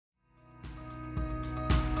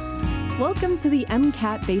Welcome to the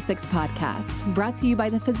MCAT Basics Podcast, brought to you by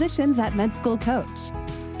the physicians at Med School Coach.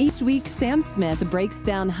 Each week, Sam Smith breaks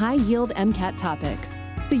down high-yield MCAT topics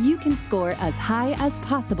so you can score as high as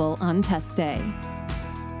possible on test day.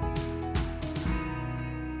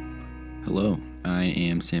 Hello, I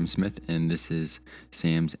am Sam Smith, and this is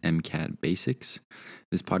Sam's MCAT Basics.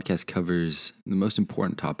 This podcast covers the most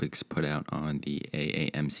important topics put out on the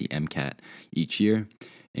AAMC MCAT each year,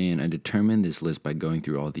 and I determined this list by going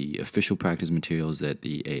through all the official practice materials that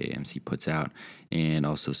the AAMC puts out, and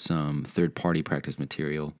also some third-party practice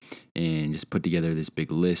material, and just put together this big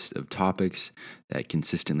list of topics that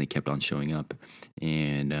consistently kept on showing up,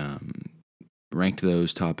 and ranked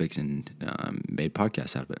those topics and made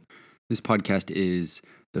podcasts out of it. This podcast is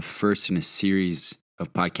the first in a series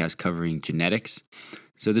of podcasts covering genetics.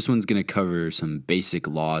 So this one's going to cover some basic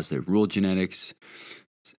laws that rule genetics,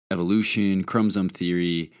 evolution, chromosome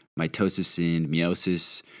theory, mitosis and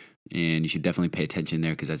meiosis, and you should definitely pay attention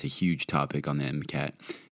there because that's a huge topic on the MCAT.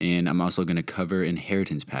 And I'm also going to cover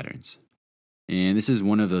inheritance patterns. And this is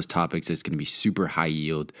one of those topics that's going to be super high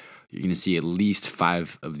yield. You're going to see at least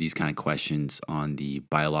 5 of these kind of questions on the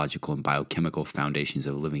biological and biochemical foundations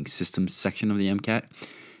of living systems section of the MCAT.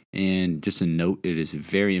 And just a note, it is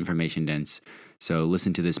very information dense. So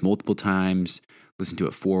listen to this multiple times, listen to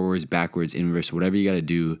it forwards, backwards, inverse, whatever you got to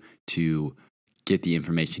do to get the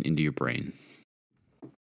information into your brain.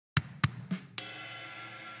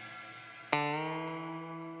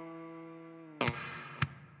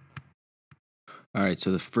 All right,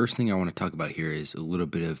 so the first thing I want to talk about here is a little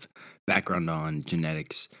bit of background on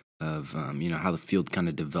genetics of, how the field kind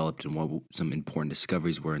of developed and what some important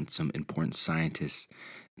discoveries were and some important scientists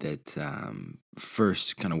that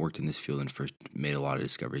first kind of worked in this field and first made a lot of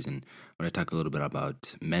discoveries. And I want to talk a little bit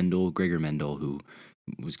about Gregor Mendel, who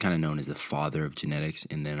was kind of known as the father of genetics.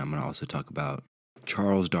 And then I'm going to also talk about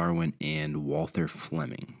Charles Darwin and Walter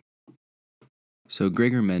Fleming. So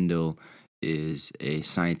Gregor Mendel is a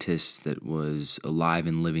scientist that was alive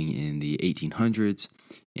and living in the 1800s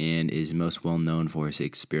and is most well known for his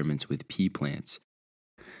experiments with pea plants.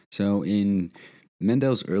 So in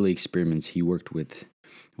Mendel's early experiments, he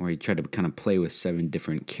tried to kind of play with 7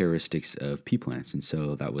 different characteristics of pea plants. And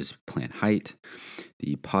so that was plant height,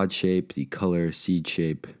 the pod shape, the color, seed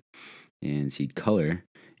shape, and seed color,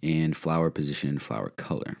 and flower position and flower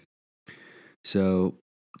color. So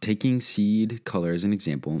taking seed color as an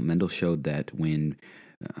example, Mendel showed that when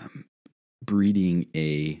breeding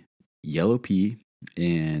a yellow pea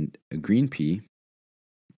and a green pea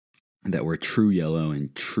that were true yellow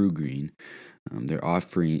and true green, their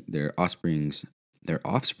offspring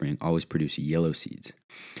always produce yellow seeds.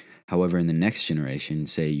 However, in the next generation,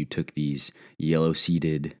 say you took these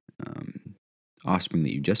yellow-seeded offspring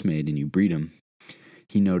that you just made and you breed them,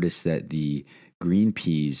 he noticed that the green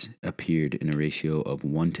peas appeared in a ratio of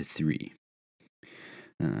 1-3.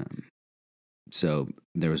 So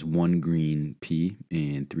there was 1 green pea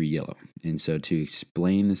and 3 yellow. And so to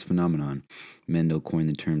explain this phenomenon, Mendel coined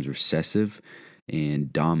the terms recessive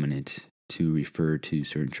and dominant to refer to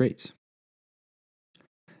certain traits.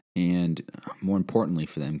 And more importantly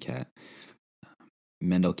for the MCAT,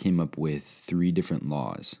 Mendel came up with 3 different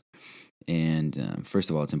laws. And first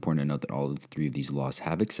of all, it's important to note that all of the 3 of these laws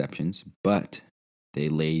have exceptions, but they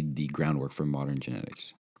laid the groundwork for modern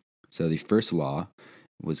genetics. So the first law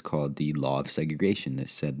was called the law of segregation, that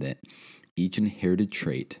said that each inherited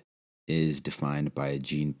trait is defined by a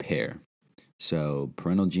gene pair. So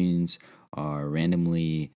parental genes are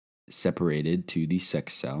randomly separated to the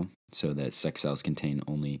sex cell, so that sex cells contain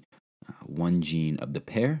only 1 gene of the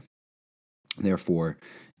pair. Therefore,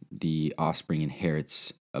 the offspring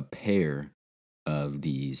inherits a pair of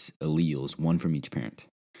these alleles, 1 from each parent.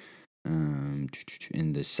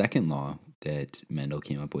 And the second law that Mendel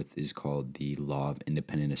came up with is called the law of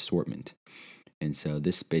independent assortment. And so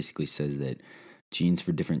this basically says that genes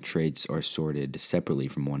for different traits are sorted separately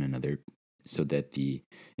from one another so that the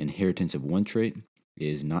inheritance of one trait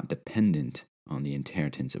is not dependent on the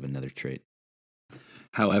inheritance of another trait.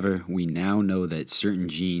 However, we now know that certain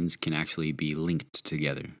genes can actually be linked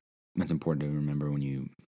together. That's important to remember when you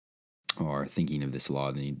are thinking of this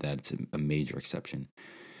law, that's a major exception.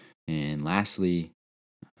 And lastly,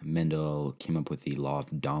 Mendel came up with the law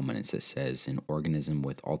of dominance that says an organism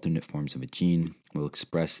with alternate forms of a gene will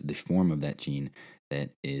express the form of that gene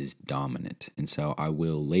that is dominant. And so I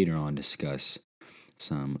will later on discuss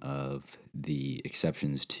some of the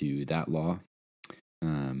exceptions to that law.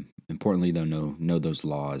 Importantly, though, know those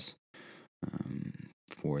laws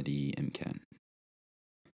for the MCAT.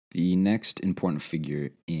 The next important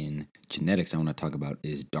figure in genetics I want to talk about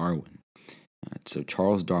is Darwin. So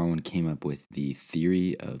Charles Darwin came up with the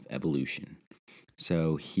theory of evolution.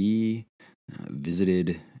 So he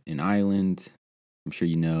visited an island. I'm sure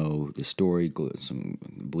you know the story. I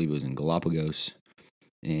believe it was in Galapagos,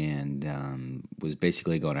 and was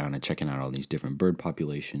basically going out and checking out all these different bird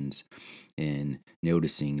populations and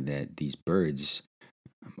noticing that these birds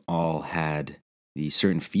all had these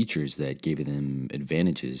certain features that gave them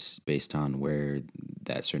advantages based on where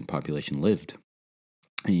that certain population lived.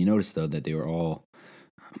 And you notice, though, that they were all,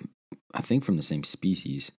 I think, from the same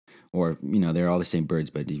species, or, they're all the same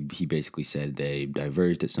birds, but he basically said they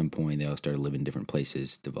diverged at some point. They all started living in different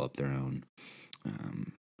places, developed their own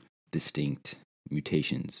distinct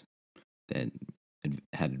mutations that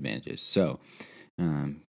had advantages. So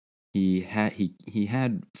he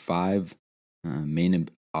had five main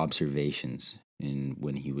observations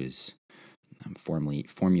when he was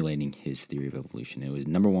formulating his theory of evolution. It was,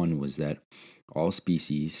 number one was that all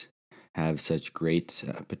species have such great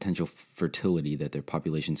potential fertility that their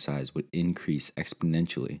population size would increase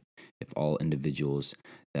exponentially if all individuals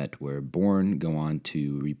that were born go on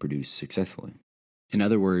to reproduce successfully. In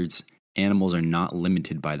other words, animals are not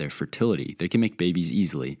limited by their fertility. They can make babies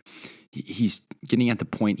easily. He's getting at the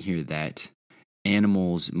point here that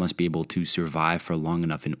animals must be able to survive for long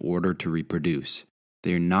enough in order to reproduce.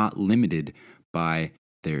 They're not limited by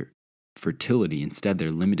their fertility. Instead, they're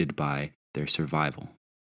limited by their survival.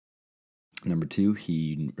 Number two,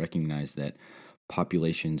 he recognized that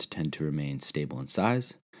populations tend to remain stable in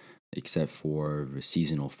size, except for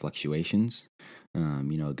seasonal fluctuations.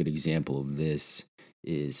 A good example of this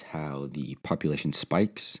is how the population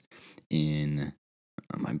spikes in,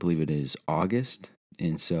 I believe it is August,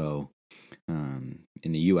 and so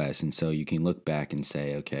in the U.S., and so you can look back and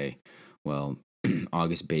say, okay, well,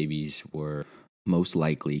 August babies were most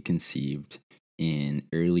likely conceived in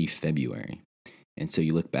early February. And so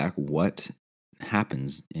you look back, what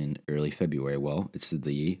happens in early February? Well, it's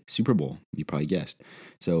the Super Bowl, you probably guessed.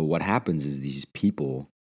 So what happens is these people,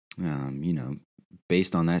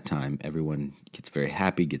 based on that time, everyone gets very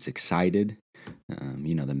happy, gets excited.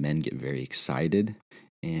 The men get very excited,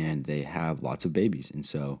 and they have lots of babies. And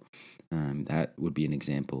so that would be an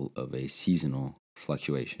example of a seasonal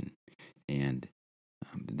fluctuation. And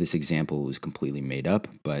this example was completely made up,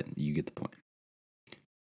 but you get the point.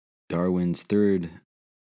 Darwin's third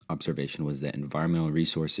observation was that environmental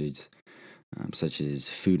resources, such as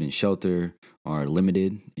food and shelter, are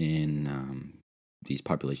limited in these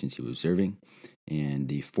populations he was observing. And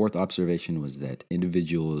the fourth observation was that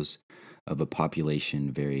individuals of a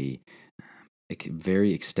population vary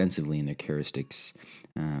very extensively in their characteristics,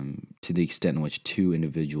 to the extent in which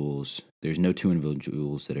there's no two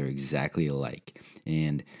individuals that are exactly alike.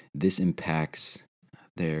 And this impacts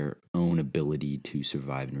their own ability to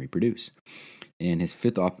survive and reproduce. And his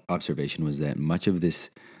fifth observation was that much of this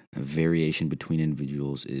variation between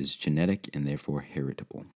individuals is genetic and therefore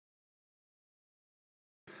heritable.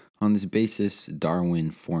 On this basis,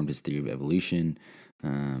 Darwin formed his theory of evolution.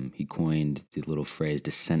 He coined the little phrase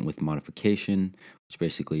descent with modification, which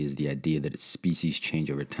basically is the idea that its species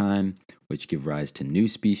change over time, which give rise to new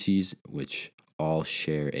species, which all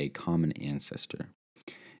share a common ancestor.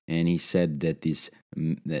 And he said that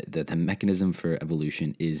that the mechanism for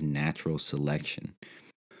evolution is natural selection.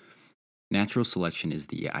 Natural selection is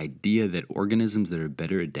the idea that organisms that are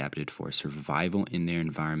better adapted for survival in their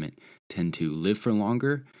environment tend to live for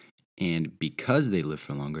longer, and because they live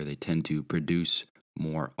for longer, they tend to produce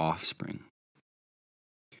more offspring.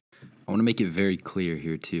 I want to make it very clear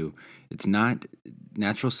here too. It's not,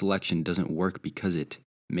 natural selection doesn't work because it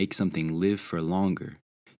makes something live for longer.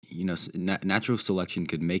 Natural selection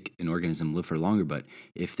could make an organism live for longer, but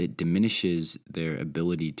if it diminishes their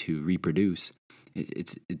ability to reproduce,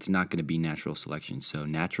 it's not going to be natural selection. So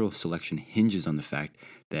natural selection hinges on the fact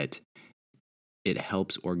that it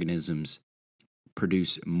helps organisms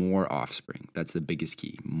produce more offspring. That's the biggest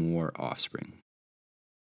key, more offspring.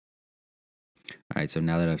 All right, so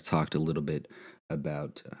now that I've talked a little bit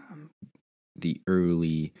about the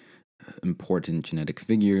early important genetic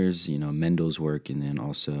figures, Mendel's work, and then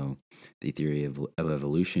also the theory of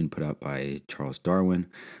evolution put out by Charles Darwin,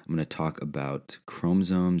 I'm going to talk about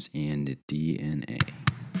chromosomes and DNA.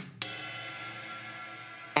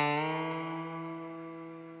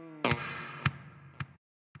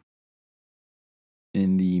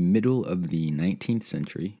 In the middle of the 19th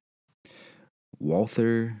century,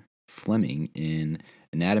 Walther Fleming, an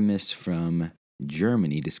anatomist from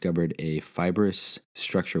Germany, discovered a fibrous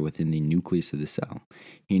structure within the nucleus of the cell.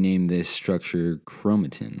 He named this structure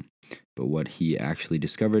chromatin, but what he actually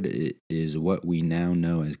discovered is what we now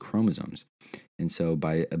know as chromosomes. And so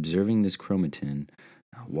by observing this chromatin,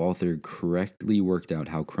 Walther correctly worked out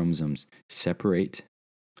how chromosomes separate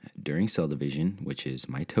during cell division, which is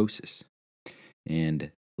mitosis.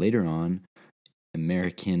 And later on,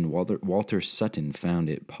 American Walter Sutton found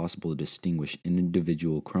it possible to distinguish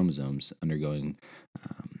individual chromosomes undergoing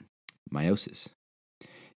meiosis.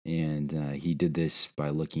 And he did this by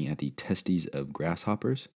looking at the testes of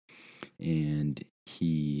grasshoppers, and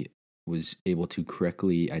he was able to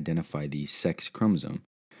correctly identify the sex chromosome.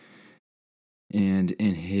 And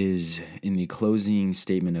in the closing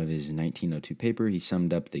statement of his 1902 paper, he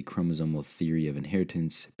summed up the chromosomal theory of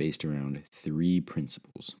inheritance based around 3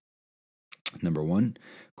 principles. Number 1,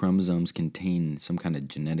 chromosomes contain some kind of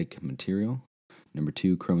genetic material. Number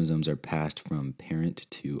 2, chromosomes are passed from parent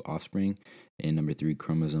to offspring. And number 3,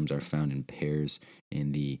 chromosomes are found in pairs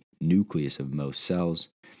in the nucleus of most cells.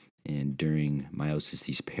 And during meiosis,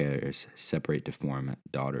 these pairs separate to form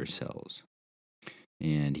daughter cells.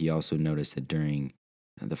 And he also noticed that during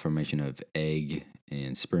the formation of egg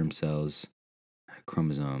and sperm cells,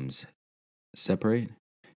 chromosomes separate.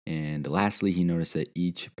 And lastly, he noticed that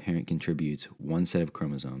each parent contributes 1 set of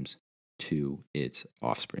chromosomes to its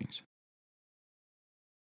offsprings.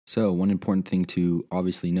 So, one important thing to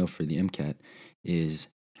obviously know for the MCAT is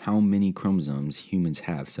how many chromosomes humans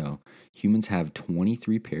have. So, humans have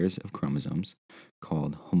 23 pairs of chromosomes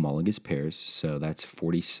called homologous pairs. So, that's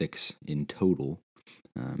 46 in total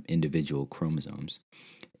individual chromosomes.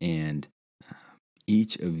 And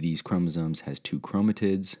each of these chromosomes has 2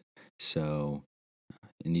 chromatids. So,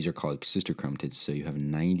 and these are called sister chromatids. So, you have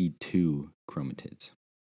 92 chromatids.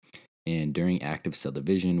 And during active cell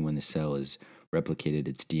division, when the cell is replicated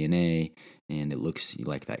its DNA and it looks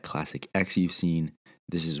like that classic X you've seen,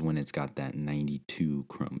 this is when it's got that 92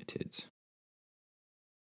 chromatids.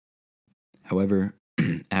 However,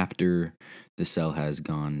 after the cell has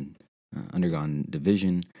undergone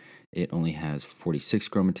division, it only has 46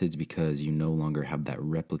 chromatids because you no longer have that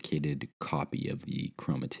replicated copy of the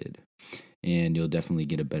chromatid. And you'll definitely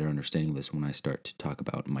get a better understanding of this when I start to talk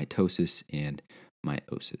about mitosis and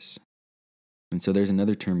meiosis. And so there's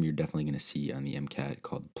another term you're definitely going to see on the MCAT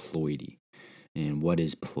called ploidy. And what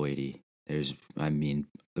is ploidy?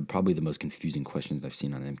 Probably the most confusing questions I've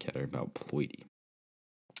seen on the MCAT are about ploidy.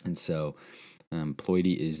 And so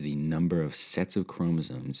ploidy is the number of sets of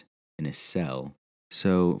chromosomes in a cell.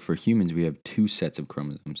 So for humans, we have 2 sets of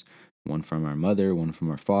chromosomes, one from our mother, one from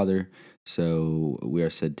our father. So we are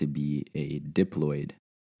said to be a diploid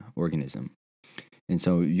organism. And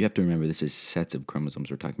so you have to remember this is sets of chromosomes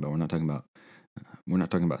we're talking about. We're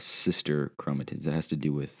not talking about sister chromatids. That has to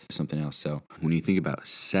do with something else. So when you think about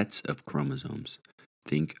sets of chromosomes,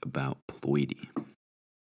 think about ploidy.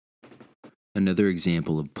 Another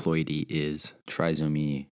example of ploidy is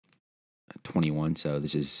trisomy 21. So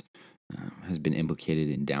this has been implicated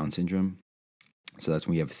in Down syndrome. So that's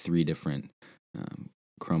when we have 3 different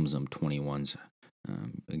chromosome 21s,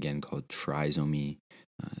 again called trisomy.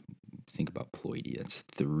 Think about ploidy. That's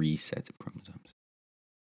 3 sets of chromosomes.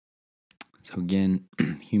 So again,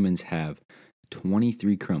 humans have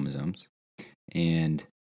 23 chromosomes, and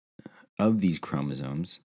of these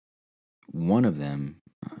chromosomes, one of them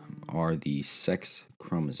are the sex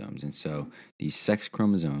chromosomes. And so these sex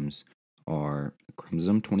chromosomes are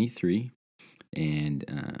chromosome 23,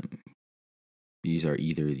 and these are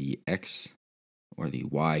either the X or the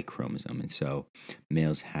Y chromosome. And so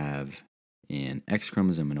males have an X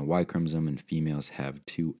chromosome and a Y chromosome, and females have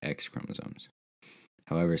 2 X chromosomes.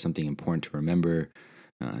 However, something important to remember,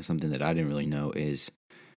 something that I didn't really know, is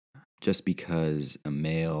just because a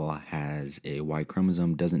male has a Y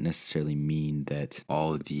chromosome doesn't necessarily mean that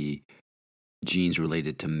all of the genes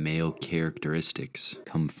related to male characteristics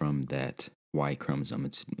come from that Y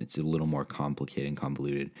chromosome. It's a little more complicated and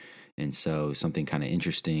convoluted. And so something kind of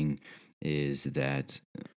interesting is that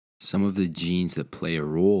some of the genes that play a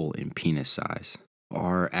role in penis size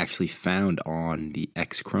are actually found on the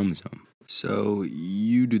X chromosome. So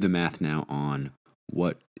you do the math now on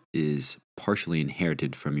what is partially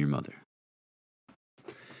inherited from your mother.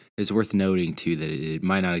 It's worth noting, too, that it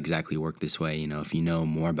might not exactly work this way. If you know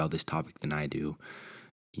more about this topic than I do,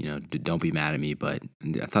 don't be mad at me. But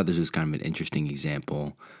I thought this was kind of an interesting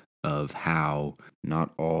example of how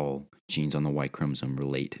not all genes on the Y chromosome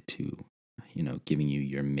relate to, giving you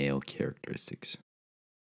your male characteristics.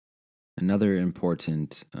 Another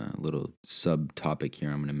important little subtopic here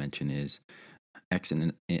I'm going to mention is X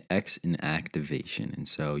inactivation. And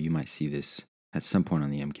so you might see this at some point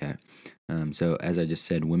on the MCAT. So as I just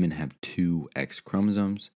said, women have 2 X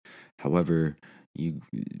chromosomes. However,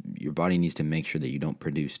 your body needs to make sure that you don't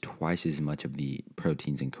produce twice as much of the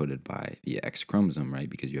proteins encoded by the X chromosome, right?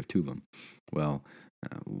 Because you have 2 of them. Well,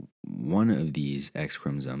 one of these X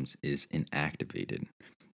chromosomes is inactivated.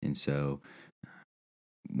 And so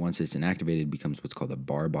once it's inactivated, it becomes what's called a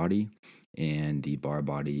bar body. And the bar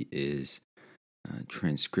body is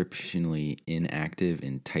transcriptionally inactive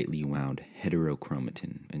and tightly wound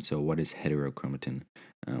heterochromatin. And so, what is heterochromatin?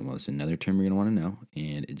 Well, it's another term you're going to want to know,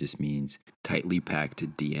 and it just means tightly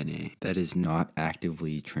packed DNA that is not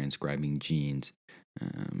actively transcribing genes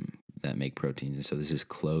that make proteins. And so, this is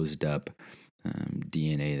closed up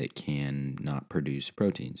DNA that can not produce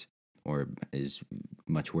proteins, or is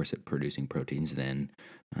much worse at producing proteins than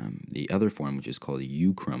the other form, which is called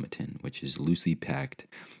euchromatin, which is loosely packed,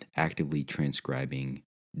 actively transcribing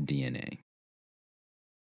DNA.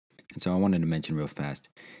 And so I wanted to mention real fast,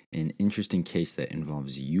 an interesting case that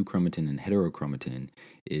involves euchromatin and heterochromatin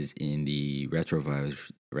is in the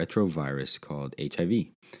retrovirus called HIV,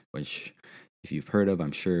 which if you've heard of,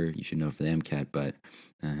 I'm sure you should know for the MCAT, but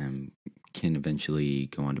can eventually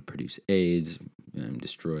go on to produce AIDS,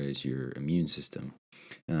 destroys your immune system.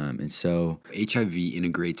 And so HIV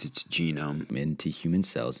integrates its genome into human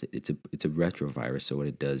cells. It's a retrovirus. So what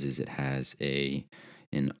it does is it has an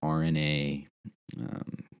RNA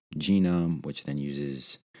genome, which then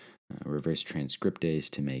uses reverse transcriptase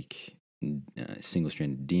to make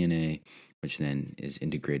single-stranded DNA, which then is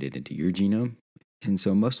integrated into your genome. And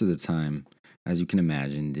so most of the time, as you can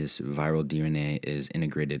imagine, this viral DNA is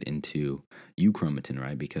integrated into euchromatin,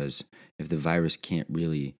 right? Because if the virus can't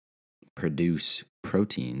really produce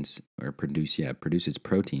proteins or produce its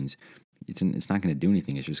proteins, it's not going to do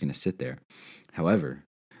anything. It's just going to sit there. However,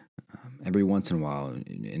 every once in a while,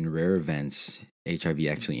 in rare events, HIV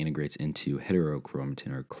actually integrates into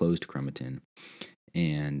heterochromatin or closed chromatin,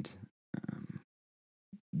 and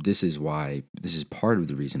this is part of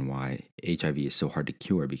the reason why HIV is so hard to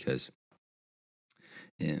cure, because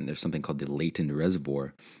there's something called the latent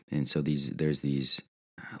reservoir, and so there's these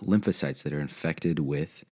lymphocytes that are infected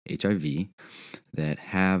with HIV that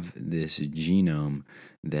have this genome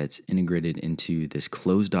that's integrated into this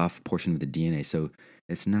closed off portion of the DNA. So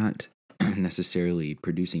it's not necessarily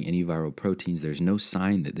producing any viral proteins. There's no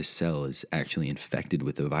sign that this cell is actually infected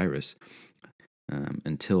with the virus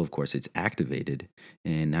until, of course, it's activated.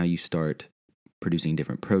 And now you start producing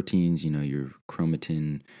different proteins. Your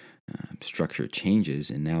chromatin structure changes.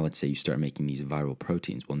 And now let's say you start making these viral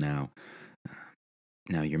proteins. Well, now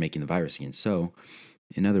you're making the virus again. So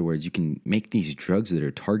in other words, you can make these drugs that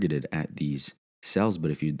are targeted at these cells,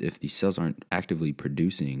 but if these cells aren't actively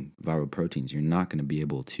producing viral proteins, you're not going to be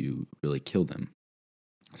able to really kill them.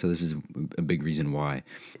 So this is a big reason why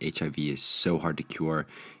HIV is so hard to cure,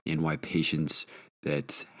 and why patients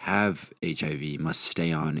that have HIV must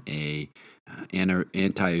stay on a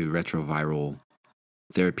antiretroviral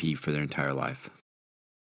therapy for their entire life.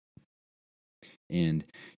 And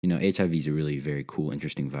HIV is a really very cool,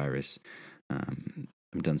 interesting virus.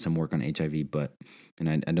 I've done some work on HIV,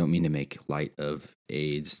 and I don't mean to make light of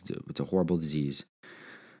AIDS. It's a horrible disease,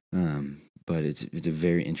 but it's a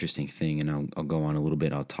very interesting thing, and I'll go on a little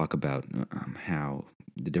bit. I'll talk about how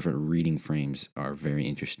the different reading frames are very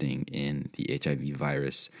interesting in the HIV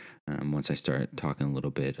virus. Once I start talking a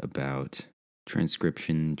little bit about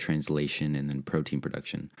transcription, translation, and then protein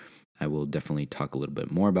production, I will definitely talk a little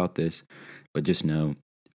bit more about this. But just know,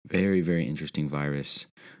 very, very interesting virus.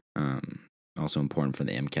 Also important for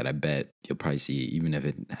the MCAT. I bet you'll probably see, even if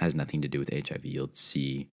it has nothing to do with HIV, you'll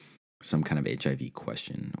see some kind of HIV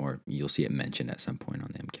question, or you'll see it mentioned at some point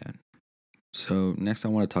on the MCAT. So next I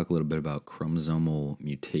want to talk a little bit about chromosomal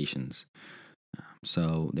mutations.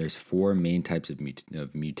 So there's 4 main types of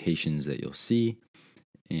mutations that you'll see.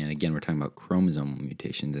 And again, we're talking about chromosomal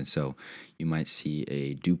mutations. And so you might see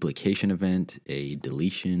a duplication event, a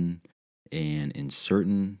deletion, an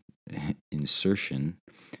insertion,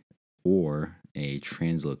 or a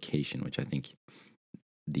translocation, which I think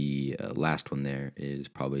the last one there is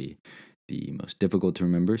probably the most difficult to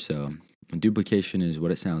remember. So a duplication is what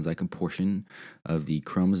it sounds like. A portion of the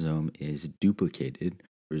chromosome is duplicated,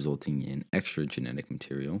 resulting in extra genetic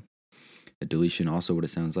material. A deletion, also what it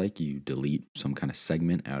sounds like. You delete some kind of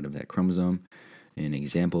segment out of that chromosome. An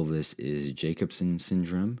example of this is Jacobson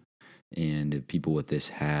syndrome. And people with this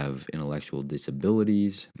have intellectual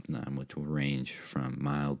disabilities, which will range from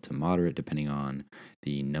mild to moderate depending on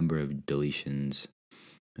the number of deletions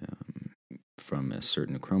from a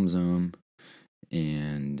certain chromosome.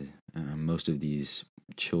 And most of these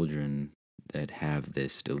children that have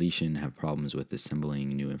this deletion have problems with assembling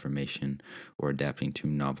new information or adapting to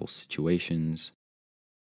novel situations.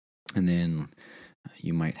 And then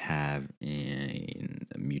you might have a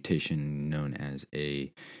mutation known as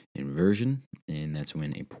a inversion, and that's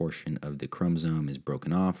when a portion of the chromosome is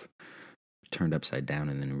broken off turned upside down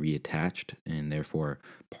and then reattached, and therefore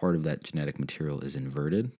part of that genetic material is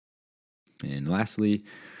inverted. And lastly,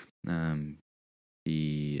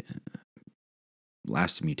 the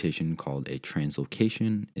last mutation, called a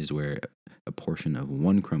translocation, is where a portion of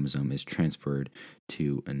one chromosome is transferred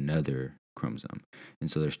to another chromosome. And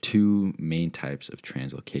so there's two main types of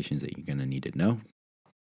translocations that you're going to need to know.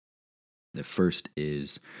 The first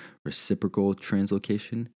is reciprocal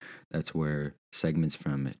translocation. That's where segments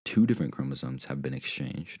from two different chromosomes have been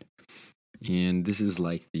exchanged. And this is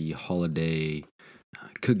like the holiday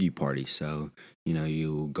cookie party. So,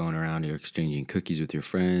 you going around, you're exchanging cookies with your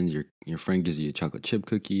friends. Your friend gives you a chocolate chip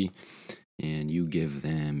cookie, and you give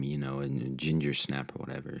them, a ginger snap or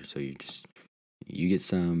whatever. So you get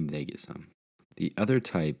some, they get some. The other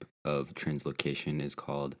type of translocation is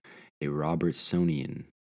called a Robertsonian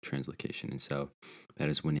translocation. And so that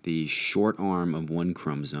is when the short arm of one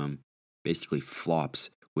chromosome basically flops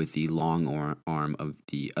with the long arm of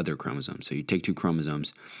the other chromosome. So you take two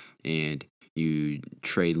chromosomes and you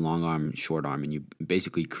trade long arm, short arm, and you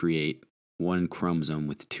basically create one chromosome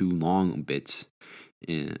with two long bits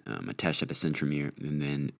attached at a centromere, and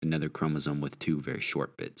then another chromosome with two very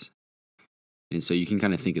short bits. And so you can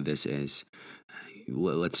kind of think of this as,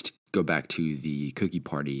 let's go back to the cookie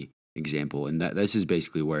party example. And this is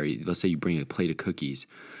basically where, let's say you bring a plate of cookies,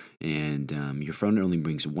 and your friend only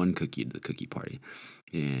brings one cookie to the cookie party.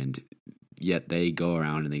 And yet they go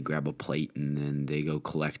around and they grab a plate, and then they go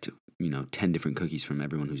collect 10 different cookies from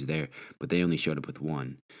everyone who's there, but they only showed up with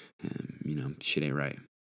one. Shit ain't right.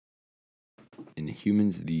 In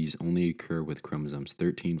humans, these only occur with chromosomes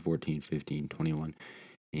 13, 14, 15, 21,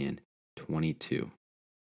 and 22.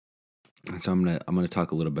 So I'm gonna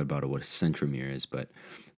talk a little bit about what a centromere is, but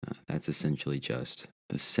that's essentially just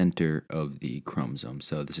the center of the chromosome.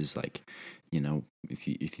 So this is like, if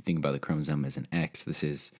you think about the chromosome as an X, this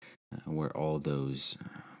is where all those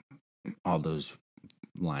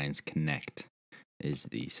lines connect, is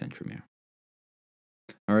the centromere.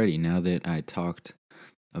 Alrighty, now that I talked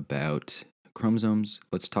about chromosomes,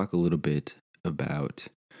 let's talk a little bit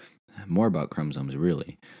more about chromosomes,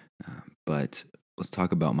 really. But let's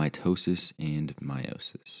talk about mitosis and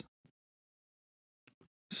meiosis.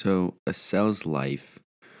 So a cell's life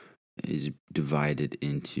is divided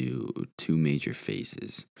into two major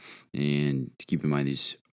phases. And to keep in mind,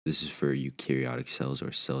 this is for eukaryotic cells,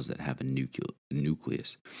 or cells that have a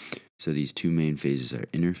nucleus. So these two main phases are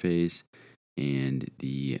interphase and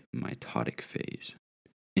the mitotic phase.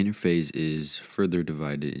 Interphase is further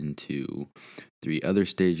divided into three other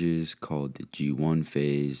stages called the G1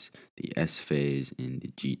 phase, the S phase, and the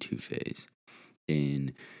G2 phase.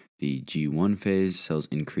 In the G1 phase, cells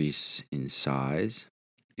increase in size,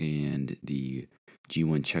 and the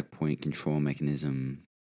G1 checkpoint control mechanism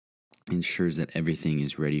ensures that everything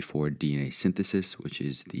is ready for DNA synthesis, which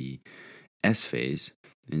is the S phase.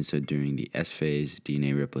 And so during the S phase,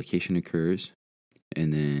 DNA replication occurs.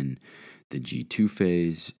 And then the G2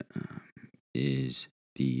 phase is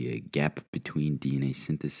the gap between DNA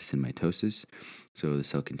synthesis and mitosis. So the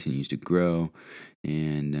cell continues to grow,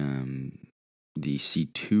 and the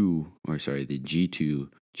G2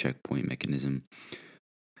 checkpoint mechanism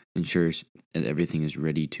ensures that everything is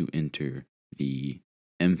ready to enter the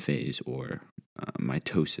M phase, or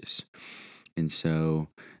mitosis. And so,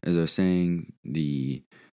 as I was saying, the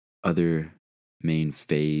other main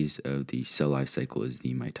phase of the cell life cycle is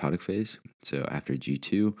the mitotic phase. So after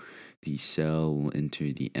G2, the cell will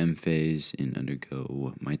enter the M phase and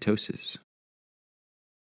undergo mitosis.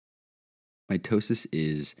 Mitosis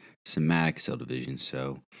is somatic cell division.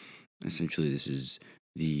 So essentially, this is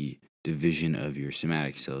the division of your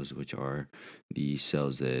somatic cells, which are the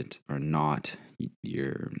cells that are not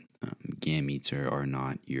your gametes, or are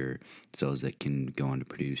not your cells that can go on to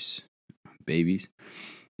produce babies.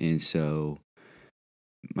 And so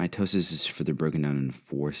mitosis is further broken down into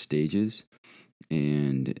 4 stages,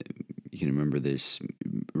 and you can remember this.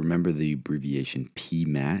 Remember the abbreviation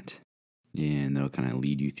PMAT, and that'll kind of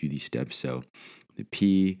lead you through these steps. So the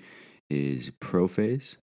P is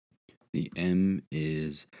prophase, the M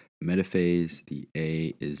is metaphase, the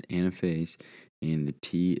A is anaphase, and the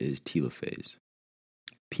T is telophase.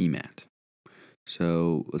 PMAT.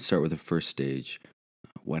 So let's start with the first stage.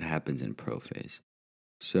 What happens in prophase?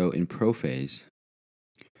 So in prophase,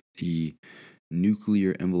 the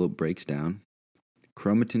nuclear envelope breaks down,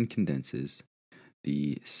 chromatin condenses,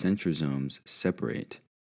 the centrosomes separate,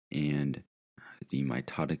 and the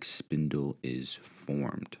mitotic spindle is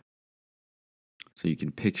formed. So you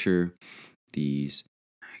can picture this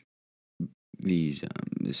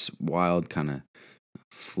wild kind of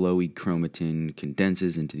flowy chromatin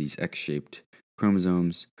condenses into these X-shaped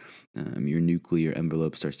chromosomes, your nuclear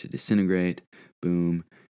envelope starts to disintegrate, boom,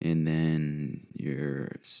 and then your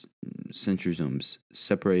centrosomes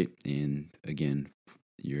separate, and again,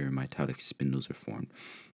 your mitotic spindles are formed.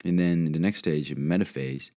 And then the next stage,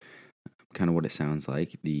 metaphase, kind of what it sounds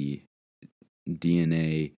like, the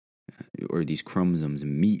DNA or these chromosomes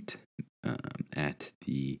meet at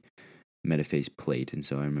the metaphase plate. And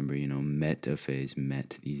so I remember, metaphase,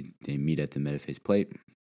 they meet at the metaphase plate.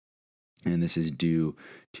 And this is due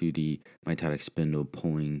to the mitotic spindle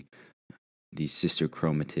pulling these sister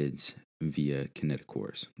chromatids via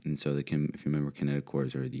kinetochores. And so if you remember,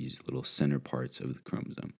 kinetochores are these little center parts of the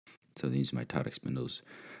chromosome. So these mitotic spindles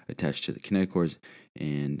attach to the kinetochores,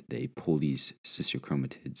 and they pull these sister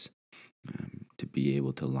chromatids to be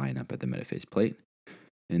able to line up at the metaphase plate.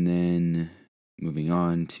 And then moving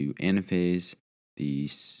on to anaphase,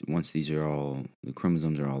 once the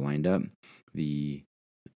chromosomes are all lined up, the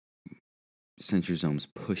centrosomes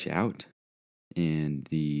push out and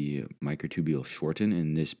the microtubules shorten,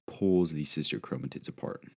 and this pulls the sister chromatids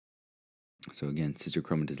apart. So again, sister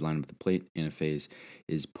chromatids line up at the plate. Anaphase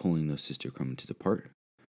is pulling those sister chromatids apart.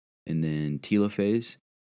 And then telophase,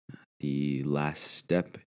 the last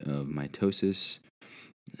step of mitosis,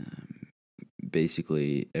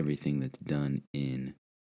 basically everything that's done in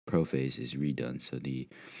prophase is redone. So the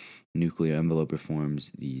nuclear envelope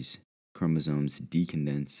reforms, these chromosomes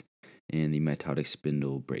decondense, and the mitotic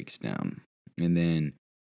spindle breaks down. And then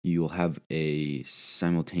you'll have a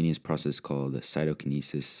simultaneous process called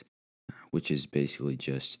cytokinesis, which is basically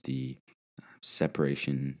just the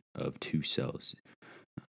separation of two cells.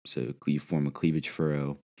 So you form a cleavage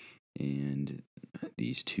furrow, and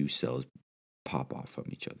these two cells pop off from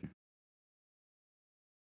each other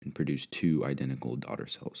and produce two identical daughter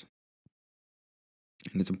cells.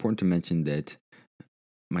 And it's important to mention that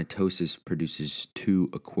mitosis produces two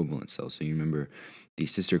equivalent cells. So you remember,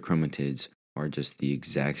 these sister chromatids are just the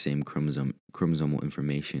exact same chromosomal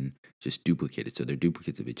information, just duplicated. So they're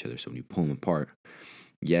duplicates of each other. So when you pull them apart,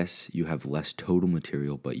 yes, you have less total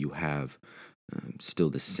material, but you have still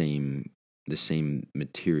the same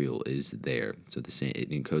material is there. So it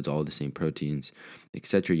encodes all the same proteins,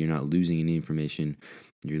 etc. You're not losing any information.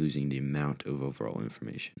 You're losing the amount of overall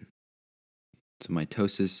information. So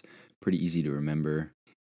mitosis, pretty easy to remember.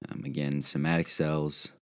 Again, somatic cells,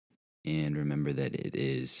 and remember that it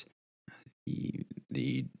is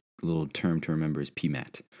the little term to remember is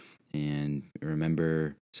PMAT. And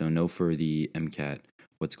remember, so know for the MCAT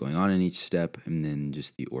what's going on in each step, and then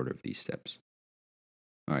just the order of these steps.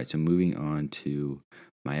 All right, so moving on to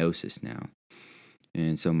meiosis now.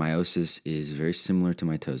 And so meiosis is very similar to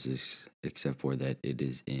mitosis, except for that it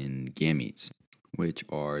is in gametes, which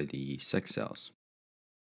are the sex cells.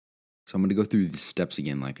 So I'm going to go through the steps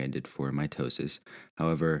again like I did for mitosis.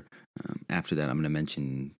 However, after that, I'm going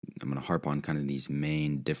to harp on kind of these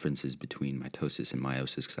main differences between mitosis and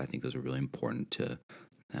meiosis, because I think those are really important to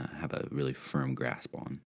have a really firm grasp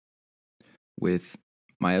on. With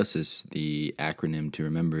meiosis, the acronym to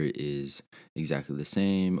remember is exactly the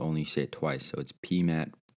same, only you say it twice. So it's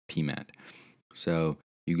PMAT, PMAT. So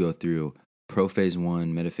you go through prophase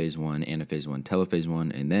 1, metaphase 1, anaphase 1, telophase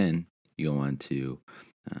 1, and then you go on to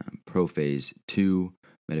prophase 2,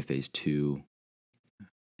 metaphase 2,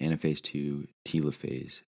 anaphase 2,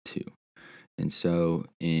 telophase 2. And so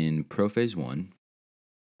in prophase 1,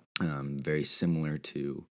 very similar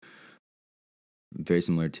to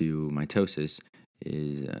mitosis,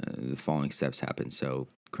 is the following steps happen. So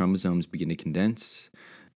chromosomes begin to condense,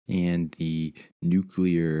 and the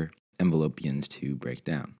nuclear envelope begins to break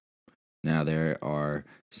down. Now, there are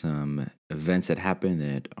some events that happen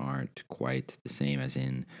that aren't quite the same as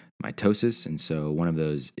in mitosis, and so one of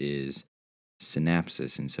those is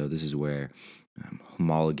synapsis. And so this is where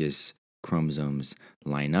homologous chromosomes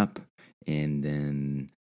line up, and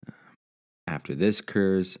then after this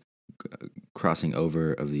occurs, crossing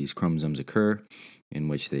over of these chromosomes occur, in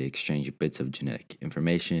which they exchange bits of genetic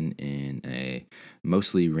information in a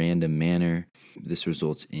mostly random manner. This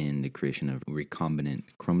results in the creation of recombinant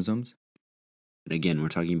chromosomes. But again, we're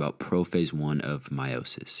talking about prophase 1 of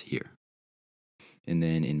meiosis here. And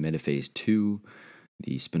then in metaphase 2,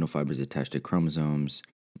 the spindle fibers attach to chromosomes,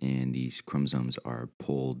 and these chromosomes are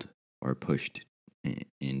pulled or pushed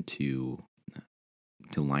into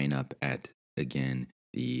to line up at, again,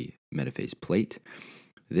 the metaphase plate.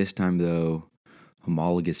 This time, though,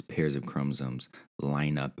 homologous pairs of chromosomes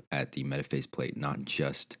line up at the metaphase plate, not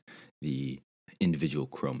just the individual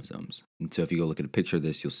chromosomes. And so if you go look at a picture of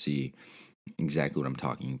this, you'll see exactly what I'm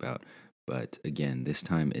talking about. But again, this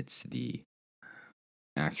time it's the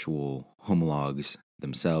actual homologs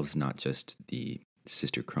themselves, not just the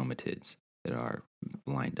sister chromatids that are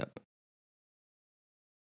lined up.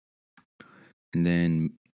 And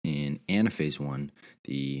then in anaphase 1,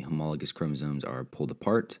 the homologous chromosomes are pulled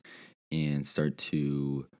apart and start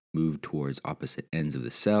to move towards opposite ends of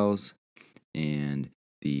the cells, and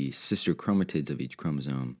the sister chromatids of each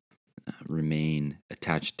chromosome remain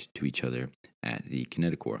attached to each other at the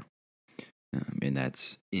kinetochore. And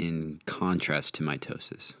that's in contrast to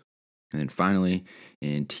mitosis. And then finally,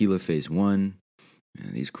 in telophase 1,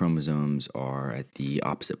 these chromosomes are at the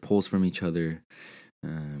opposite poles from each other.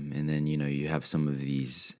 And then, you have some of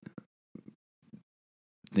these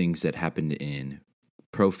things that happened in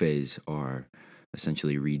prophase are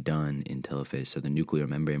essentially redone in telophase. So the nuclear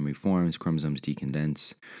membrane reforms, chromosomes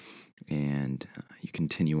decondense, and you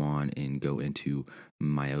continue on and go into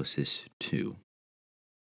meiosis 2.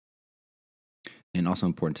 And also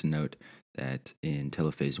important to note that in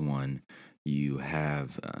telophase 1, you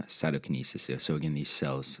have cytokinesis. So again, these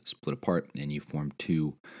cells split apart and you form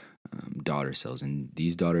two daughter cells. And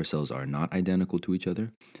these daughter cells are not identical to each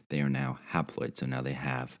other. They are now haploid. So now they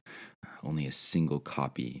have only a single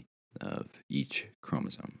copy of each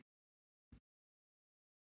chromosome.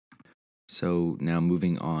 So now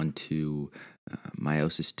moving on to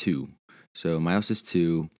meiosis 2. So meiosis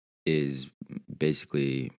 2 is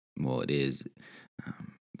basically, it is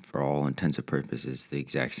for all intents and purposes the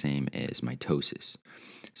exact same as mitosis.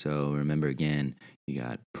 So remember again, you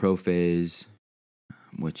got prophase,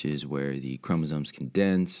 which is where the chromosomes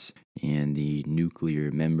condense and the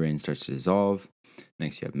nuclear membrane starts to dissolve.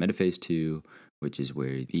 Next you have metaphase 2, which is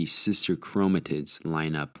where the sister chromatids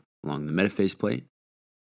line up along the metaphase plate.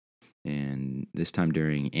 And this time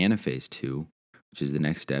during anaphase 2, which is the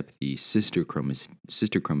next step, the sister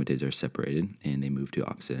chromatids are separated and they move to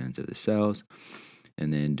opposite ends of the cells.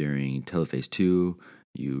 And then during telophase 2,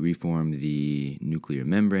 you reform the nuclear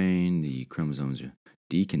membrane, the chromosomes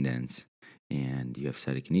decondense, and you have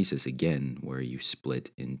cytokinesis again, where you split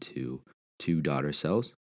into two daughter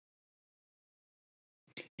cells.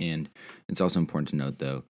 And it's also important to note,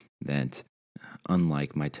 though, that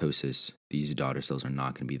unlike mitosis, these daughter cells are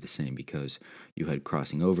not going to be the same because you had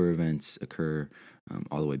crossing over events occur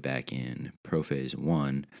all the way back in prophase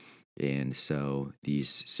 1. And so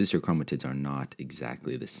these sister chromatids are not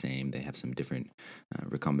exactly the same. They have some different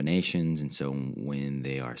recombinations. And so when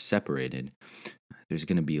they are separated, there's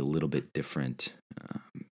going to be a little bit different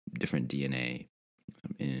DNA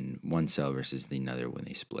in one cell versus the other when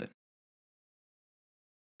they split.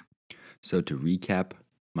 So to recap,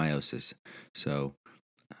 meiosis. So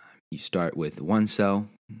you start with one cell.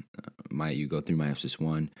 You go through meiosis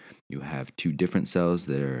 1. You have two different cells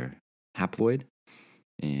that are haploid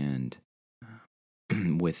and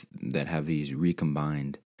that have these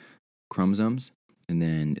recombined chromosomes. And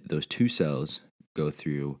then those two cells go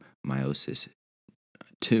through meiosis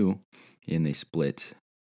 2 and they split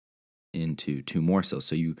into two more cells.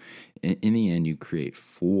 So you, in the end, you create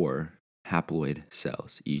 4 haploid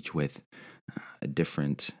cells, each with a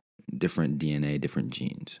different DNA, different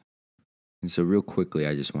genes. And so real quickly,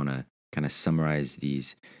 I just want to kind of summarize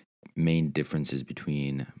these main differences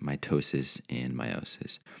between mitosis and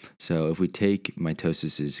meiosis. So if we take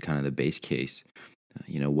mitosis as kind of the base case,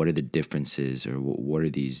 what are the differences, or what are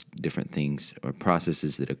these different things or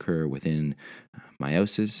processes that occur within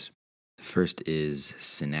meiosis? First is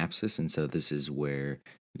synapsis, and so this is where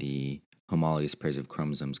the homologous pairs of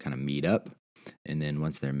chromosomes kind of meet up, and then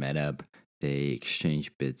once they're met up, they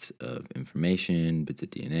exchange bits of information, bits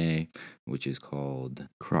of DNA, which is called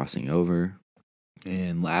crossing over.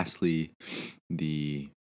 And lastly, the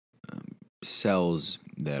cells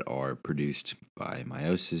that are produced by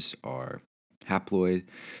meiosis are haploid,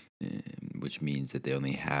 which means that they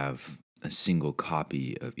only have a single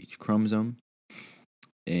copy of each chromosome.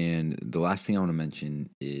 And the last thing I want to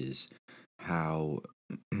mention is how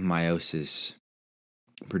meiosis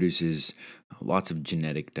produces lots of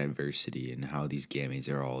genetic diversity and how these gametes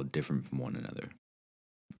are all different from one another.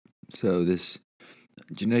 So this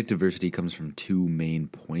genetic diversity comes from two main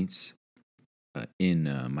points in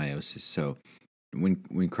meiosis. So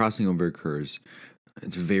when crossing over occurs,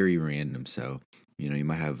 it's very random. So you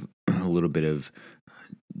might have a little bit of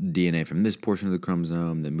DNA from this portion of the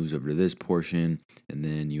chromosome that moves over to this portion, and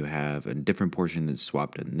then you have a different portion that's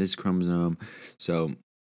swapped in this chromosome. So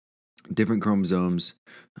different chromosomes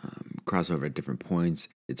cross over at different points.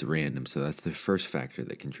 It's random. So that's the first factor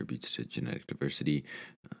that contributes to genetic diversity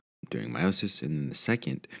during meiosis. And then the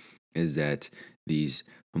second is that these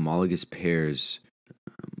homologous pairs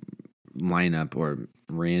line up or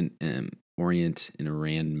orient in a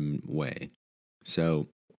random way. So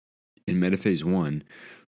in metaphase 1,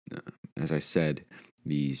 as I said,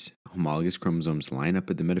 these homologous chromosomes line up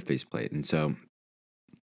at the metaphase plate. And so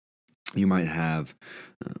you might have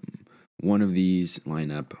one of these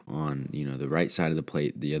line up on, the right side of the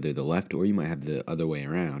plate, the other the left, or you might have the other way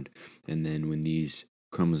around. And then when these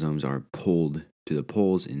chromosomes are pulled to the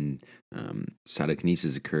poles and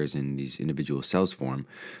cytokinesis occurs and these individual cells form,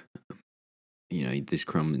 the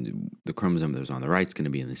chromosome that was on the right is going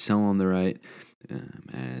to be in the cell on the right,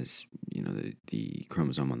 as the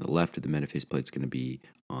chromosome on the left of the metaphase plate is going to be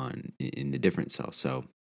in the different cell. So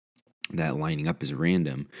that lining up is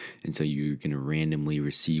random, and so you're going to randomly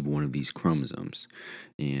receive one of these chromosomes,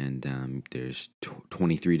 and there's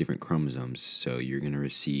 23 different chromosomes, so you're going to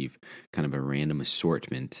receive kind of a random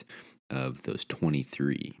assortment of those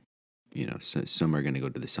 23. So some are going to go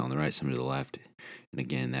to the cell on the right, some to the left, and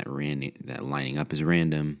again, that lining up is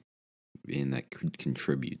random, and that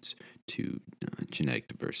contributes to genetic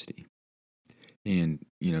diversity. And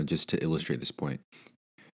just to illustrate this point,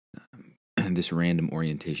 this random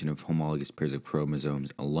orientation of homologous pairs of chromosomes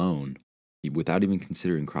alone, without even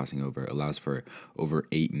considering crossing over, allows for over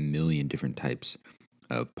 8 million different types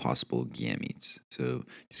of possible gametes. So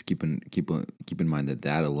just keep in mind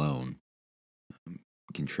that alone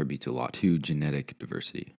contributes a lot to genetic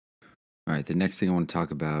diversity. All right, the next thing I want to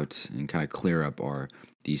talk about and kind of clear up are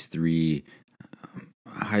these three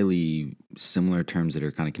highly similar terms that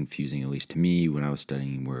are kind of confusing, at least to me when I was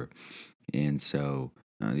studying.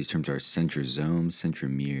 These terms are centrosome,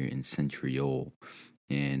 centromere, and centriole.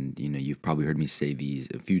 And you've probably heard me say these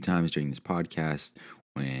a few times during this podcast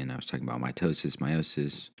when I was talking about mitosis,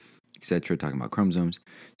 meiosis, etc., talking about chromosomes.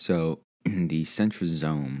 So the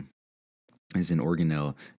centrosome is an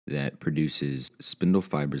organelle that produces spindle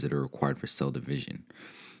fibers that are required for cell division.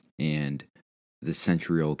 And the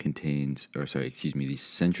centrosome contains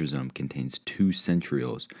two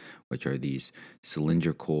centrioles, which are these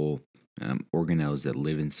cylindrical organelles that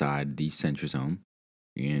live inside the centrosome,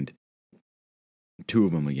 and two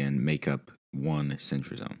of them again make up one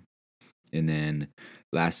centrosome. And then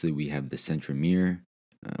lastly, we have the centromere,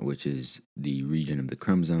 which is the region of the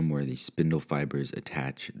chromosome where the spindle fibers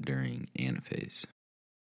attach during anaphase.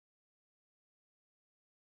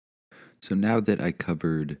 So now that I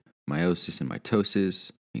covered meiosis and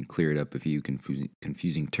mitosis and cleared up a few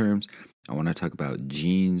confusing terms, I want to talk about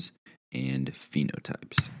genes and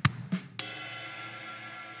phenotypes.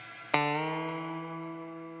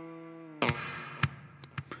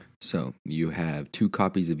 So you have two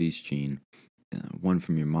copies of each gene, one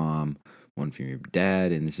from your mom, one from your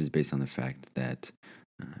dad, and this is based on the fact that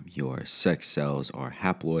your sex cells are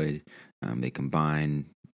haploid. They combine,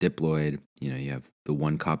 diploid. You have the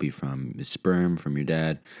one copy from the sperm from your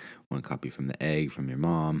dad, one copy from the egg from your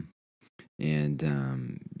mom,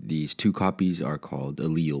 and these two copies are called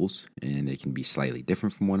alleles, and they can be slightly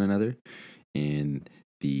different from one another, and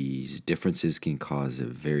these differences can cause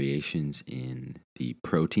variations in the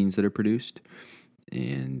proteins that are produced,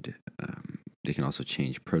 and they can also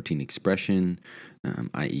change protein expression,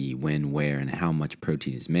 i.e. when, where, and how much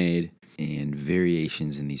protein is made, and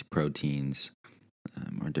variations in these proteins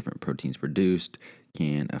or different proteins produced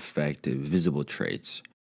can affect visible traits,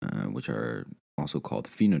 which are also called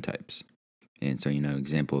phenotypes. And so,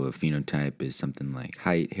 example of a phenotype is something like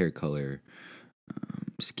height, hair color,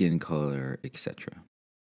 skin color, etc.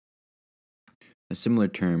 A similar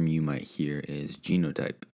term you might hear is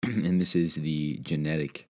genotype, and this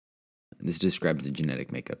describes the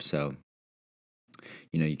genetic makeup. So,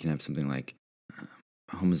 you can have something like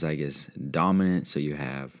homozygous dominant, so you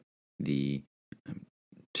have the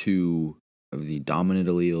two of the dominant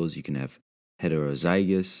alleles. You can have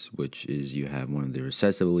heterozygous, which is you have one of the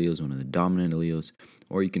recessive alleles, one of the dominant alleles,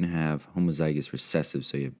 or you can have homozygous recessive,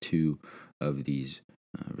 so you have two of these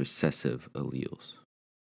recessive alleles.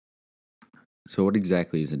 So what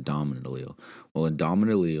exactly is a dominant allele? Well, a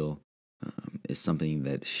dominant allele is something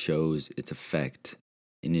that shows its effect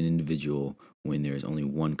in an individual when there is only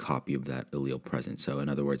one copy of that allele present. So in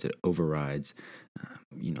other words, it overrides,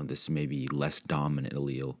 this maybe less dominant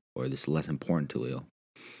allele or this less important allele.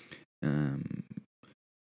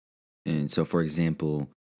 And so, for example,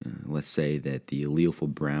 let's say that the allele for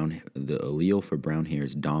brown hair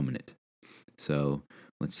is dominant. So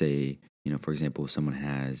let's say, for example, if someone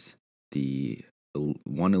has the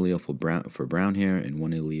one allele for brown hair and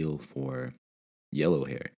one allele for yellow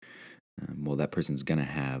hair, well, that person's going to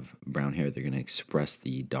have brown hair. They're going to express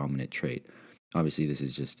the dominant trait. Obviously, this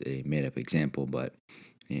is just a made-up example, but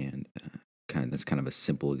that's kind of a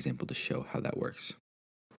simple example to show how that works.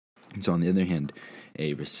 And so, on the other hand,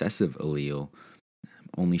 a recessive allele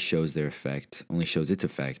only shows its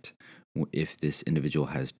effect if this individual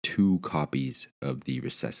has two copies of the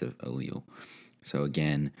recessive allele. So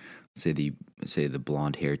again, say the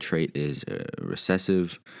blonde hair trait is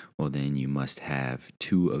recessive, well then you must have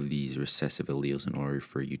 2 of these recessive alleles in order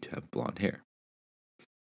for you to have blonde hair.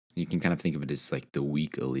 You can kind of think of it as like the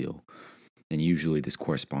weak allele. And usually this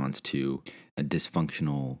corresponds to a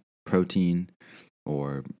dysfunctional protein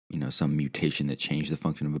or some mutation that changed the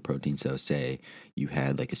function of a protein. So say you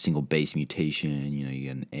had like a single base mutation, you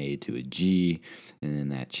get an A to a G, and then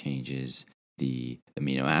that changes the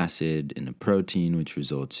amino acid in a protein, which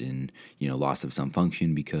results in loss of some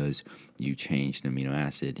function because you changed an amino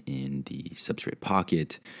acid in the substrate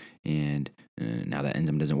pocket, and now that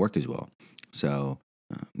enzyme doesn't work as well. So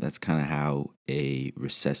that's kind of how a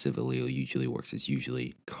recessive allele usually works. It's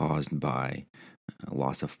usually caused by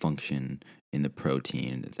loss of function in the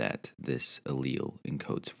protein that this allele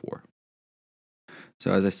encodes for.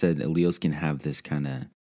 So as I said, alleles can have this kind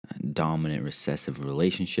of dominant recessive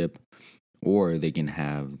relationship, or they can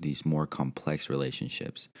have these more complex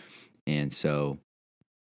relationships. And so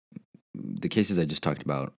the cases I just talked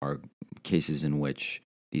about are cases in which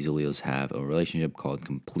these alleles have a relationship called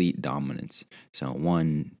complete dominance. So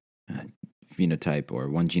one phenotype or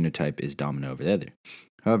one genotype is dominant over the other.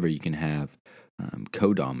 However, you can have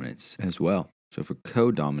codominance as well. So for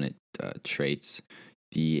codominant traits,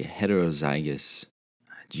 the heterozygous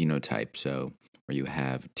genotype, so where you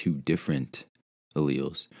have 2 different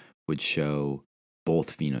alleles, would show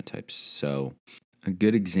both phenotypes. So a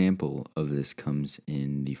good example of this comes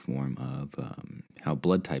in the form of how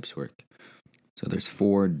blood types work. So there's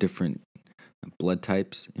 4 different blood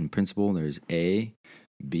types in principle. There's A,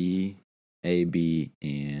 B, AB,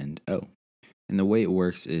 and O. And the way it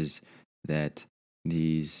works is that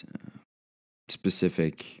these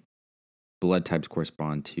specific blood types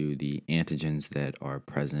correspond to the antigens that are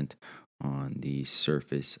present on the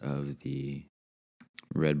surface of the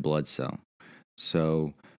red blood cell.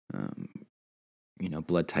 So,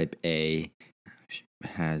 blood type A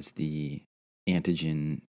has the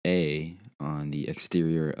antigen A on the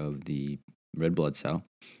exterior of the red blood cell,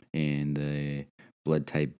 and the blood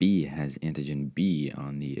type B has antigen B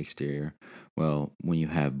on the exterior. Well, when you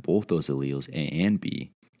have both those alleles, A and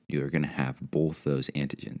B, you're going to have both those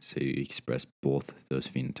antigens, so you express both those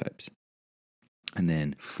phenotypes. And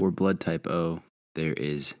then For blood type O, there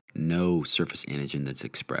is no surface antigen that's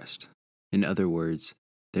expressed. In other words,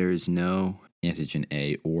 there is no antigen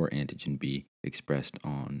A or antigen B expressed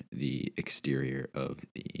on the exterior of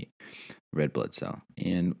the red blood cell.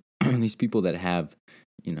 And these people that have,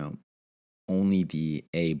 only the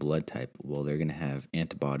A blood type, well, they're going to have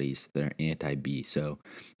antibodies that are anti-B. So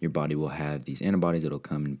your body will have these antibodies that will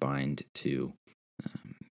come and bind to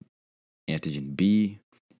antigen B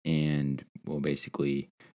and will basically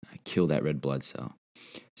kill that red blood cell.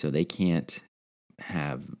 So they can't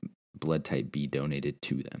have blood type B donated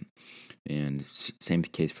to them. And same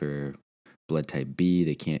case for blood type B.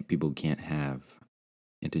 People can't have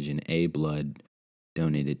antigen A blood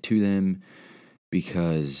donated to them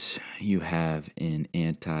because you have an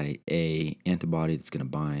anti-A antibody that's going to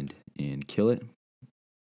bind and kill it.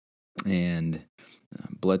 And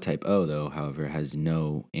blood type O, though, however, has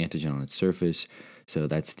no antigen on its surface, so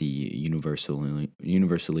that's the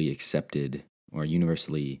universally accepted or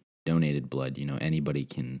universally donated blood. Anybody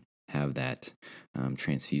can have that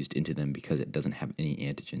transfused into them because it doesn't have any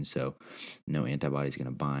antigen, so no antibody is going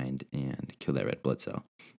to bind and kill that red blood cell.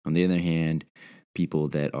 On the other hand, people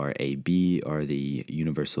that are AB are the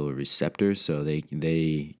universal receptors, so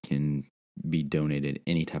they can be donated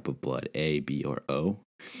any type of blood, A, B, or O,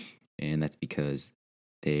 and that's because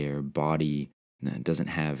their body doesn't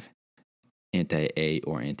have anti-A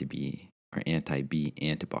or anti-B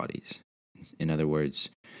antibodies. In other words,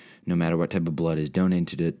 no matter what type of blood is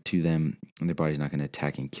donated to them, their body's not going to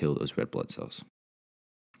attack and kill those red blood cells.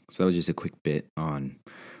 So that was just a quick bit on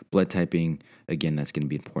blood typing. Again, that's going to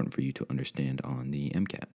be important for you to understand on the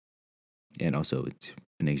MCAT. And also, it's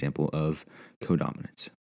an example of codominance.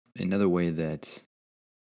 Another way that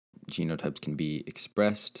genotypes can be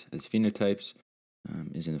expressed as phenotypes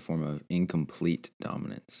is in the form of incomplete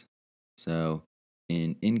dominance. So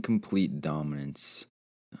in incomplete dominance,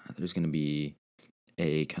 there's going to be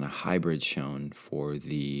a kind of hybrid shown for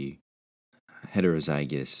the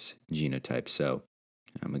heterozygous genotype. So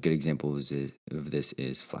a good example of this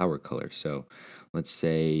is flower color. So let's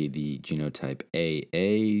say the genotype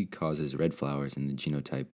AA causes red flowers and the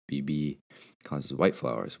genotype BB causes white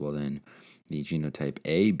flowers. Well, then the genotype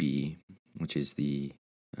AB, which is the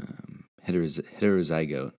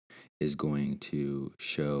heterozygote, is going to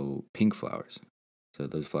show pink flowers. So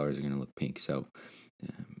those flowers are going to look pink. So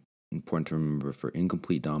important to remember for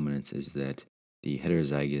incomplete dominance is that the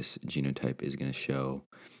heterozygous genotype is going to show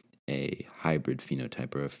a hybrid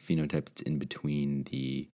phenotype, or a phenotype that's in between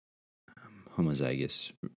the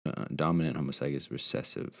homozygous, dominant homozygous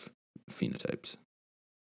recessive phenotypes.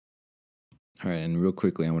 All right, and real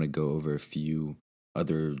quickly, I want to go over a few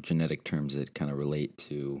other genetic terms that kind of relate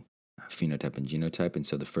to phenotype and genotype. And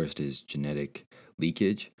so the first is genetic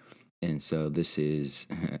leakage. And so this is,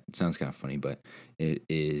 it sounds kind of funny, but it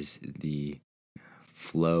is the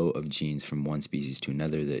flow of genes from one species to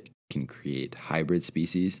another that can create hybrid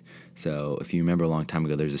species. So if you remember a long time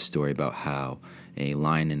ago, there's a story about how a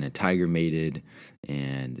lion and a tiger mated,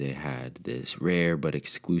 and they had this rare but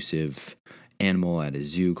exclusive animal at a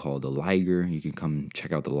zoo called a liger. You can come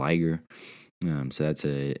check out the liger. So that's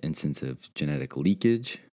an instance of genetic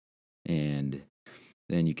leakage. And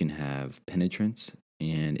then you can have penetrance.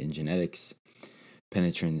 And in genetics,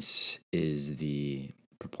 penetrance is the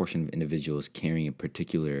proportion of individuals carrying a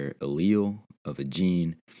particular allele of a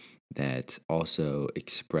gene that also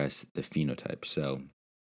express the phenotype. So,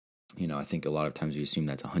 I think a lot of times we assume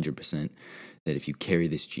that's 100%, that if you carry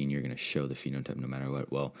this gene, you're going to show the phenotype no matter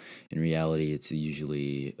what. Well, in reality, it's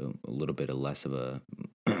usually a little bit less than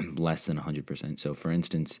 100%. So, for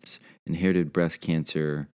instance, inherited breast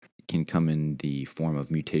cancer can come in the form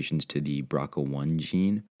of mutations to the BRCA1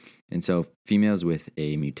 gene. And so females with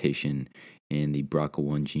a mutation in the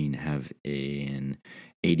BRCA1 gene have an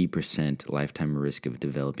 80% lifetime risk of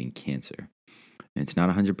developing cancer. And it's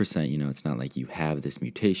not 100%, it's not like you have this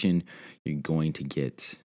mutation, you're going to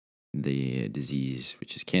get the disease,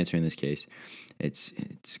 which is cancer in this case. It's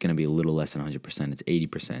going to be a little less than 100%, it's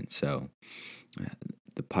 80%. So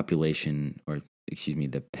the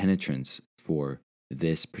penetrance for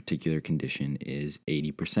this particular condition is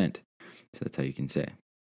 80%. So that's how you can say.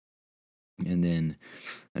 And then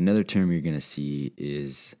another term you're going to see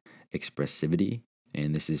is expressivity.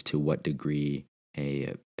 And this is to what degree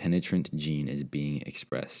a penetrant gene is being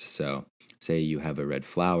expressed. So say you have a red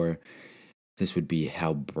flower. This would be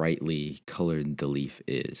how brightly colored the leaf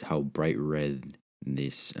is, how bright red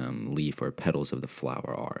this leaf or petals of the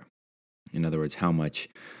flower are. In other words, how much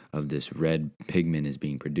of this red pigment is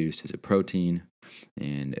being produced as a protein.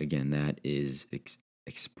 And again, that is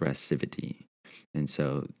expressivity. And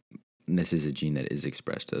so this is a gene that is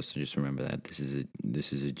expressed. So just remember that this is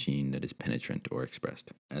a gene that is penetrant or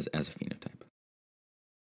expressed as a phenotype.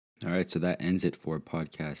 All right, so that ends it for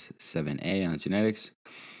podcast 7A on genetics.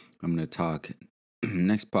 I'm going to talk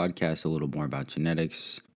next podcast a little more about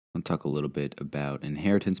genetics. I'll talk a little bit about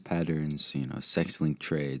inheritance patterns, sex-linked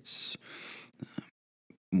traits,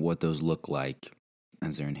 what those look like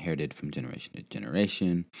as they're inherited from generation to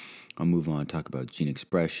generation. I'll move on and talk about gene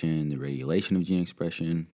expression, the regulation of gene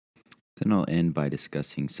expression. Then I'll end by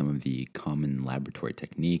discussing some of the common laboratory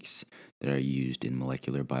techniques that are used in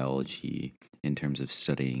molecular biology in terms of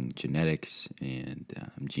studying genetics and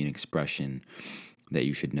gene expression that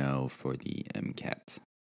you should know for the MCAT.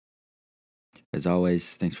 As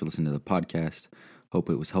always, thanks for listening to the podcast. Hope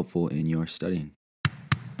it was helpful in your studying.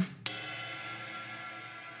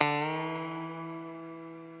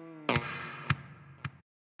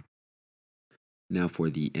 Now for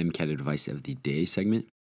the MCAT advice of the day segment.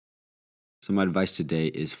 So my advice today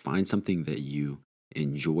is find something that you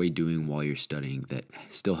enjoy doing while you're studying that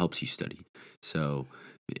still helps you study. So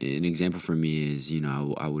an example for me is,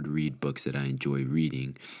 I would read books that I enjoy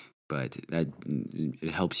reading, but that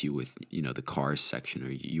it helps you with, the cars section, or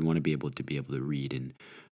you want to be able to read and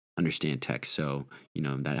understand text. So,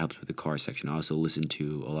 that helps with the car section. I also listen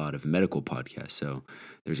to a lot of medical podcasts. So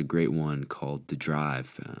there's a great one called The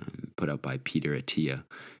Drive, put out by Peter Attia,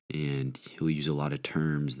 and he'll use a lot of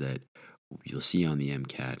terms that you'll see on the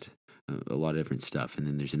MCAT, a lot of different stuff. And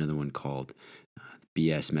then there's another one called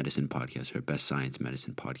BS Medicine Podcast, or Best Science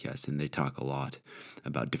Medicine Podcast, and they talk a lot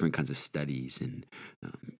about different kinds of studies, and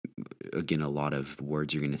again, a lot of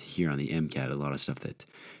words you're going to hear on the MCAT, a lot of stuff that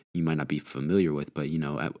you might not be familiar with, but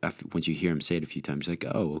once you hear him say it a few times, you're like,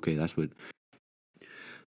 oh, okay, that's what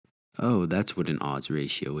an odds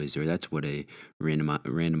ratio is, or that's what a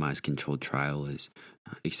randomized controlled trial is,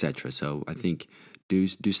 etc. So I think do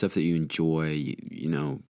stuff that you enjoy,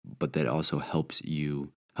 but that also helps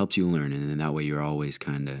you learn, and then that way you're always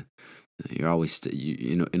in a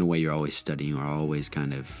way you're always studying, or always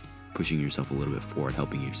kind of pushing yourself a little bit forward,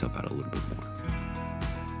 helping yourself out a little bit more.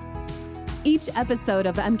 Each episode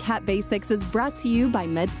of MCAT Basics is brought to you by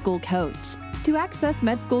Med School Coach. To access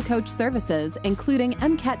Med School Coach services, including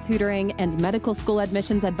MCAT tutoring and medical school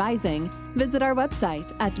admissions advising, visit our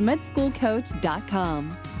website at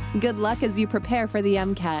medschoolcoach.com. Good luck as you prepare for the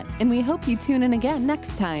MCAT, and we hope you tune in again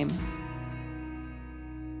next time.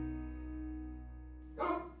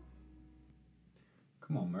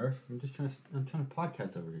 Come on, Murph. I'm trying to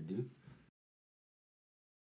podcast over here, dude.